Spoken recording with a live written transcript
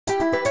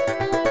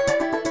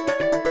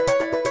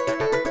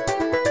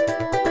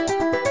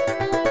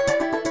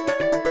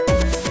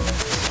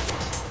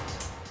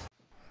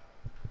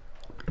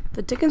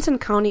Dickinson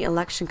County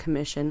Election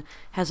Commission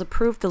has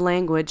approved the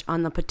language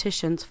on the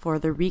petitions for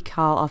the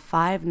recall of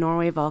 5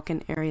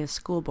 Norway-Vulcan area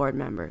school board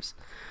members.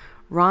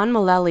 Ron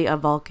Mullally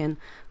of Vulcan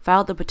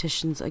filed the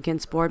petitions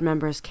against board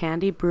members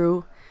Candy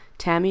Brew,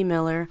 Tammy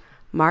Miller,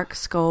 Mark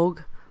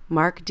Skog,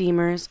 Mark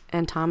Demers,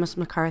 and Thomas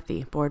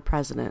McCarthy, board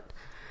president.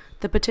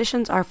 The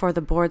petitions are for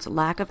the board's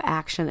lack of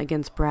action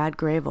against Brad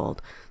Gravold,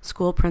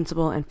 school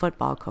principal and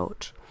football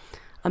coach.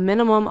 A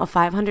minimum of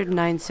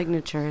 509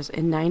 signatures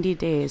in 90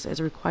 days is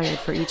required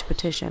for each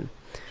petition.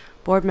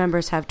 Board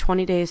members have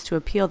 20 days to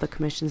appeal the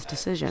commission's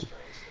decision.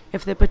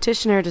 If the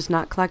petitioner does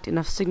not collect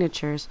enough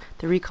signatures,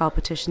 the recall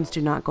petitions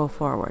do not go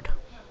forward.